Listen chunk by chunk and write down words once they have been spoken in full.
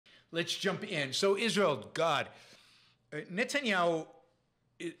let's jump in. So Israel, God, Netanyahu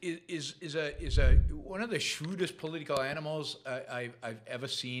is one of the shrewdest political animals I've ever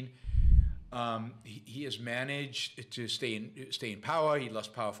seen. He has managed to stay in power. He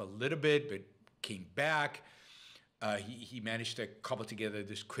lost power for a little bit, but came back. He managed to cobble together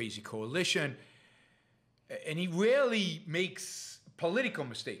this crazy coalition, and he rarely makes political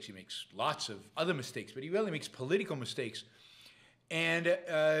mistakes. He makes lots of other mistakes, but he rarely makes political mistakes. And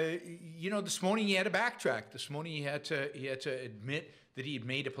this morning he had to backtrack. This morning he had to admit that he had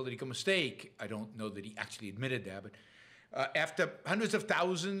made a political mistake. I don't know that he actually admitted that, but after hundreds of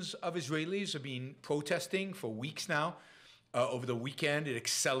thousands of Israelis have been protesting for weeks now, over the weekend it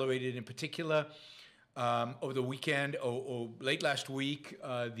accelerated in particular. Over the weekend or late last week,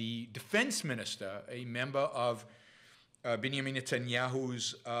 the defense minister, a member of Benjamin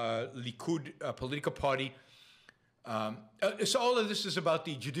Netanyahu's Likud political party. So all of this is about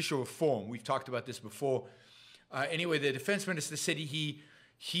the judicial reform. We've talked about this before. Anyway, the defense minister said he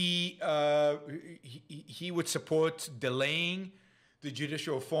would support delaying the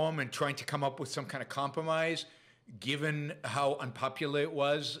judicial reform and trying to come up with some kind of compromise, given how unpopular it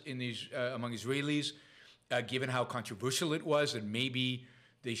was in these among Israelis, given how controversial it was, and maybe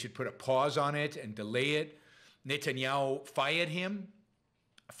they should put a pause on it and delay it. Netanyahu fired him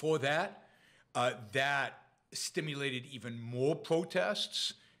for that. That stimulated even more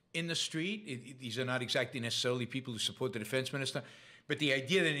protests in the street. These are not exactly necessarily people who support the defense minister, but the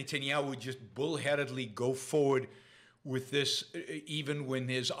idea that Netanyahu would just bullheadedly go forward with this, even when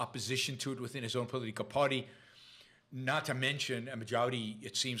there's opposition to it within his own political party, not to mention a majority,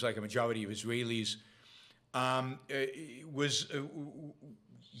 it seems like a majority of Israelis, was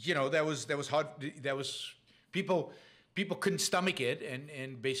hard. That was people couldn't stomach it,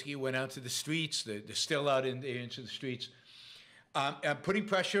 and basically went out to the streets. They're still out into the streets, putting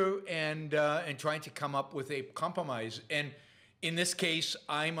pressure and trying to come up with a compromise. And in this case,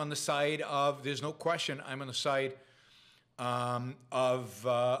 I'm on the side of, there's no question, I'm on the side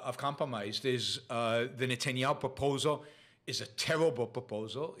of compromise. There's the Netanyahu proposal is a terrible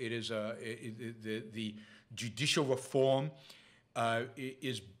proposal. It is the judicial reform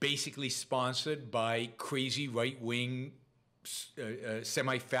is basically sponsored by crazy right-wing,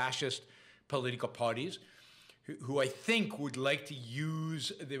 semi-fascist political parties who I think would like to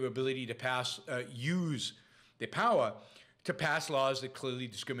use their ability to use their power to pass laws that clearly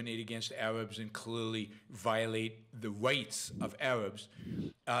discriminate against Arabs and clearly violate the rights of Arabs.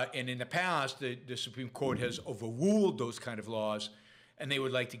 And in the past, the Supreme Court has overruled those kind of laws, and they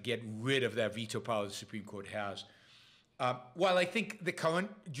would like to get rid of that veto power the Supreme Court has. While I think the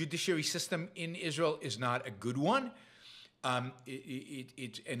current judiciary system in Israel is not a good one,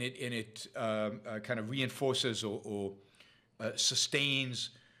 it kind of reinforces or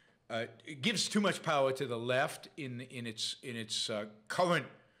sustains. It gives too much power to the left in its current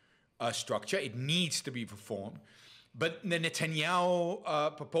structure. It needs to be reformed. But the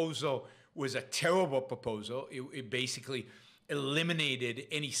Netanyahu proposal was a terrible proposal. It basically eliminated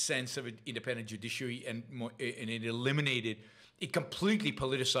any sense of an independent judiciary, and it completely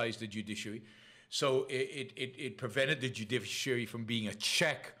politicized the judiciary. So it prevented the judiciary from being a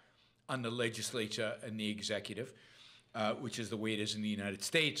check on the legislature and the executive, which is the way it is in the United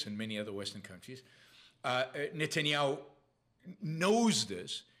States and many other Western countries. Netanyahu knows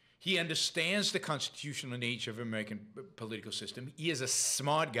this. He understands the constitutional nature of the American political system. He is a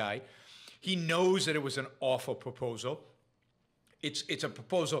smart guy. He knows that it was an awful proposal. It's a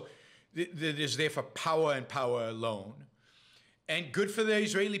proposal that is there for power and power alone. And good for the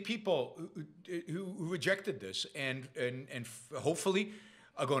Israeli people who rejected this and hopefully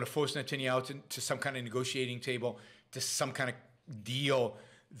are going to force Netanyahu to some kind of negotiating table, to some kind of deal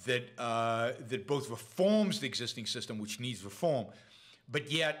that both reforms the existing system, which needs reform,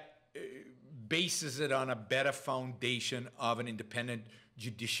 but yet bases it on a better foundation of an independent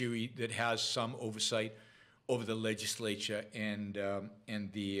judiciary that has some oversight over the legislature and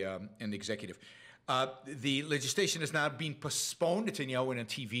the executive. The legislation has now been postponed. Netanyahu went on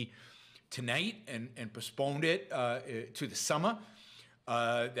TV tonight and postponed it to the summer.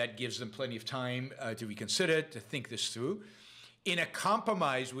 That gives them plenty of time to reconsider it, to think this through. In a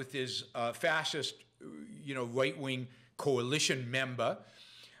compromise with his fascist, right-wing coalition member,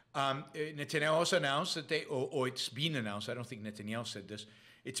 Netanyahu also announced that or it's been announced, I don't think Netanyahu said this,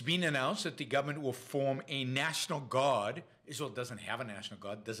 it's been announced that the government will form a national guard. Israel doesn't have a national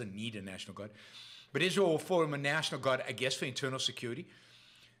guard, doesn't need a national guard. But Israel will form a national guard, I guess, for internal security,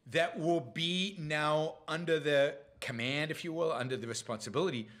 that will be now under the command, if you will, under the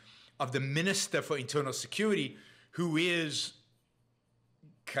responsibility of the Minister for Internal Security, who is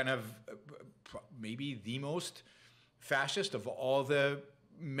kind of maybe the most fascist of all the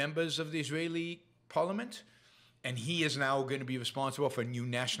members of the Israeli parliament. And he is now going to be responsible for a new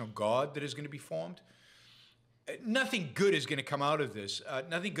national guard that is going to be formed. Nothing good is going to come out of this.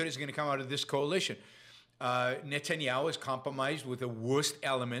 Nothing good is going to come out of this coalition. Netanyahu is compromised with the worst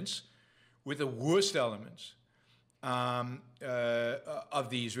elements, of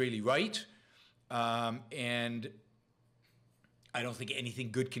the Israeli right. And I don't think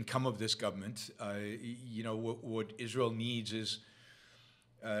anything good can come of this government. You know, what Israel needs is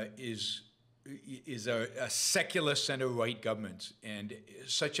a secular center-right government, and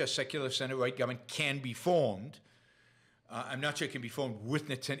such a secular center-right government can be formed. I'm not sure it can be formed with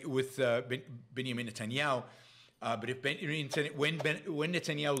Benjamin Netanyahu, but if when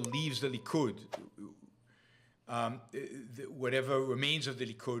Netanyahu leaves the Likud, whatever remains of the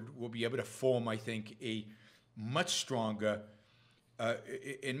Likud will be able to form, I think, a much stronger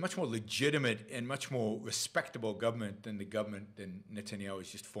and much more legitimate and much more respectable government than the government that Netanyahu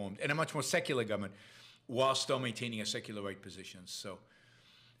has just formed, and a much more secular government while still maintaining a secular right position. So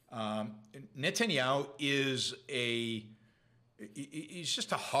Netanyahu is he's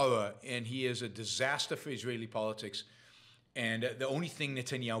just a horror, and he is a disaster for Israeli politics. And the only thing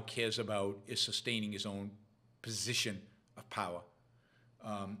Netanyahu cares about is sustaining his own position of power.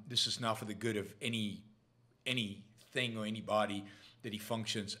 This is not for the good of anything or anybody that he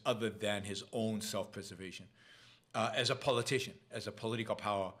functions other than his own self-preservation as a politician, as a political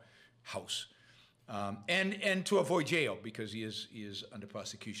powerhouse, and to avoid jail, because he is under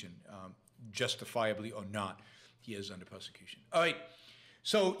prosecution, justifiably or not. He is under prosecution. All right.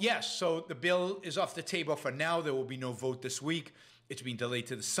 So, yes, so the bill is off the table for now. There will be no vote this week. It's been delayed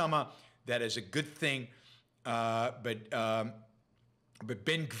to the summer. That is a good thing. But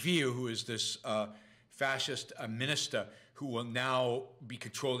Ben Gvir, who is this fascist minister who will now be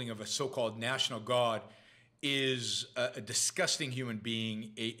controlling of a so-called National Guard, is a disgusting human being,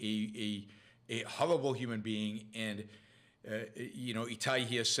 a horrible human being, and you know, Itai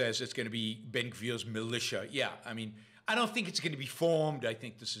here says it's going to be Ben Gvir's militia. Yeah, I mean, I don't think it's going to be formed. I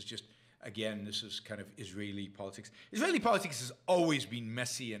think this is just, again, this is kind of Israeli politics. Israeli politics has always been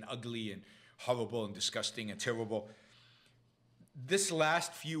messy and ugly and horrible and disgusting and terrible. This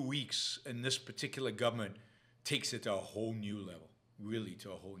last few weeks in this particular government takes it to a whole new level, really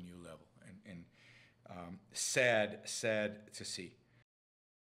to a whole new level, and sad to see.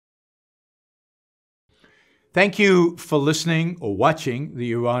 Thank you for listening or watching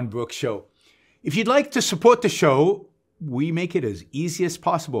the Yaron Brook Show. If you'd like to support the show, we make it as easy as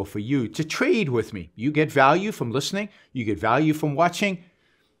possible for you to trade with me. You get value from listening. You get value from watching.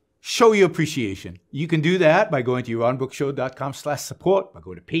 Show your appreciation. You can do that by going to yaronbrookshow.com/support, by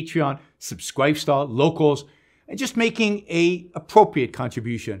going to Patreon, Subscribestar, Locals, and just making a appropriate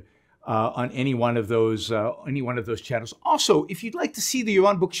contribution on any one of those channels. Also, if you'd like to see the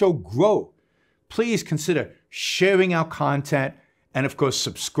Yaron Brook Show grow, please consider sharing our content, and of course,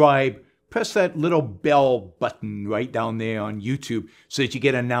 subscribe. Press that little bell button right down there on YouTube so that you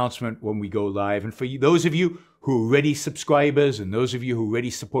get an announcement when we go live. And for those of you who are already subscribers and those of you who are already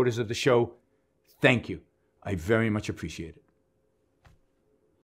supporters of the show, thank you. I very much appreciate it.